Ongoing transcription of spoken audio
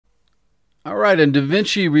All right, in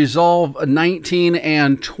Davinci Resolve 19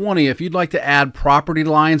 and 20, if you'd like to add property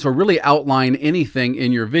lines or really outline anything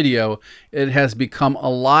in your video, it has become a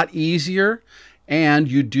lot easier and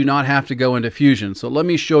you do not have to go into Fusion. So let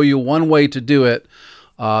me show you one way to do it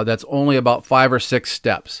that's only about 5 or 6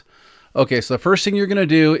 steps. Okay, so the first thing you're going to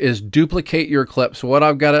do is duplicate your clip. So what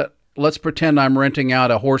I've got to, let's pretend I'm renting out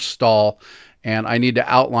a horse stall and I need to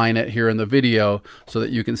outline it here in the video so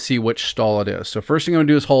that you can see which stall it is. So first thing I'm going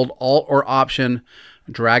to do is hold Alt or Option,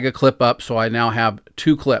 drag a clip up so I now have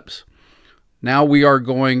 2 clips. Now we are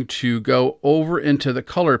going to go over into the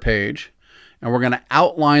color page and we're going to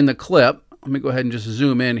outline the clip. Let me go ahead and just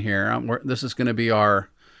zoom in here. This is going to be our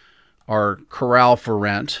corral for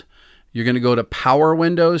rent. You're going to go to Power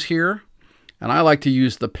Windows here, and I like to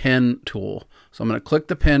use the pen tool. So I'm going to click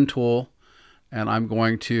the pen tool and I'm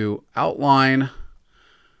going to outline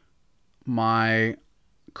my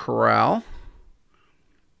corral.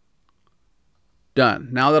 Done.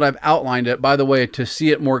 Now that I've outlined it, by the way, to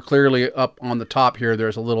see it more clearly up on the top here,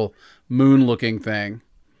 there's a little moon looking thing.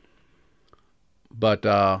 But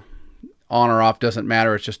on or off doesn't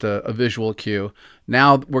matter. It's just a visual cue.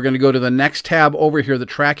 Now we're going to go to the next tab over here, the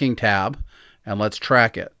tracking tab, and let's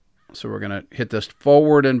track it. So we're going to hit this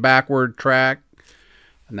forward and backward track,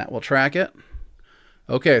 and that will track it.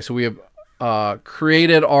 Okay, so we have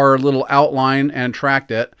created our little outline and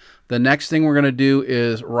tracked it. The next thing we're going to do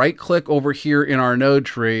is right-click over here in our node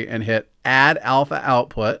tree and hit Add Alpha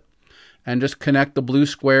Output, and just connect the blue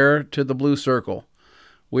square to the blue circle.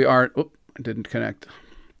 We are, oops, I didn't connect.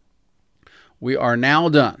 We are now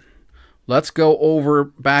done. Let's go over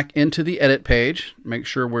back into the edit page. Make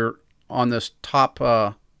sure we're on this top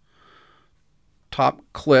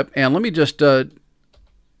clip, and let me just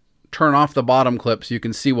turn off the bottom clip so you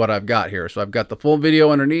can see what I've got here. So I've got the full video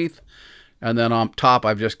underneath, and then on top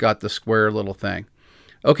I've just got the square little thing.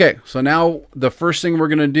 Okay, so now the first thing we're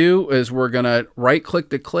going to do is we're going to right-click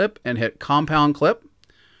the clip and hit Compound Clip,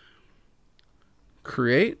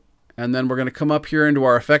 Create, and then we're going to come up here into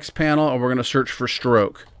our effects panel and we're going to search for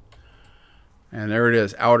stroke. And there it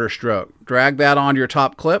is, outer stroke. Drag that onto your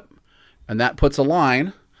top clip, and that puts a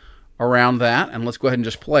line around that. And let's go ahead and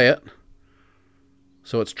just play it.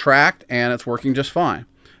 So it's tracked and it's working just fine.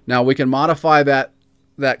 Now we can modify that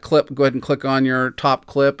clip. Go ahead and click on your top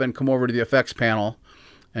clip and come over to the effects panel,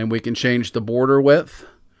 and we can change the border width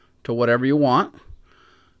to whatever you want.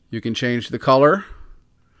 You can change the color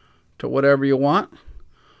to whatever you want.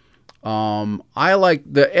 I like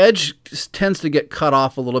the edge tends to get cut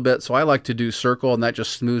off a little bit, so I like to do circle, and that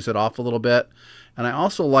just smooths it off a little bit. And I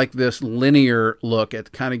also like this linear look.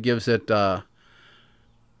 It kind of gives it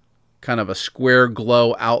kind of a square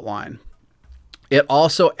glow outline. It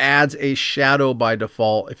also adds a shadow by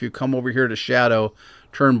default. If you come over here to shadow,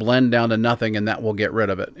 turn blend down to nothing, and that will get rid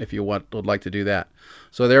of it if you would like to do that.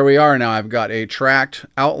 So there we are. Now I've got a tracked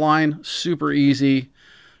outline, super easy,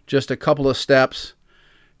 just a couple of steps.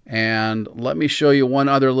 And let me show you one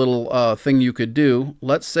other little thing you could do.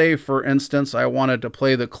 Let's say, for instance, I wanted to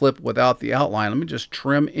play the clip without the outline. Let me just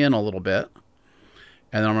trim in a little bit.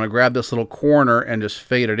 And then I'm going to grab this little corner and just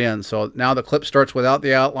fade it in. So now the clip starts without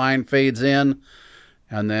the outline, fades in,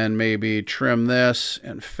 and then maybe trim this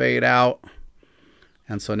and fade out.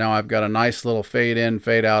 And so now I've got a nice little fade in,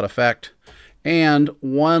 fade out effect. And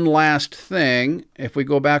one last thing, if we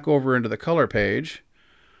go back over into the color page,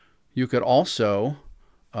 you could also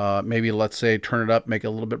maybe, let's say, turn it up, make it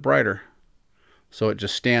a little bit brighter, so it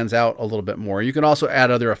just stands out a little bit more. You can also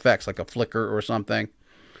add other effects like a flicker or something.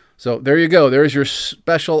 So there you go. There's your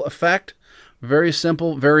special effect. Very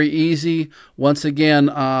simple, very easy. Once again,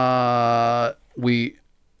 we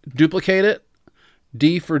duplicate it.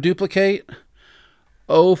 D for duplicate.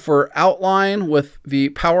 O for outline with the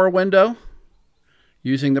power window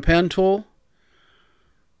using the pen tool.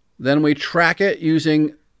 Then we track it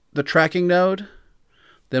using the tracking node.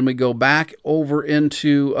 Then we go back over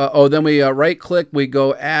into, then we right click, we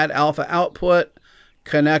go Add Alpha Output,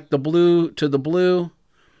 connect the blue to the blue.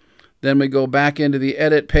 Then we go back into the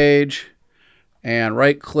edit page and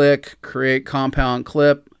right click, create compound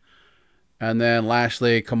clip. And then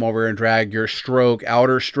lastly, come over and drag your stroke,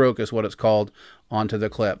 outer stroke is what it's called, onto the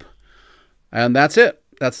clip. And that's it.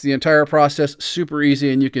 That's the entire process. Super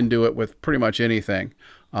easy, and you can do it with pretty much anything.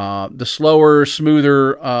 The slower,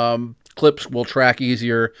 smoother clips will track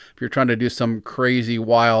easier. If you're trying to do some crazy,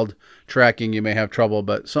 wild tracking, you may have trouble,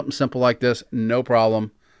 but something simple like this, no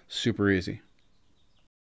problem. Super easy.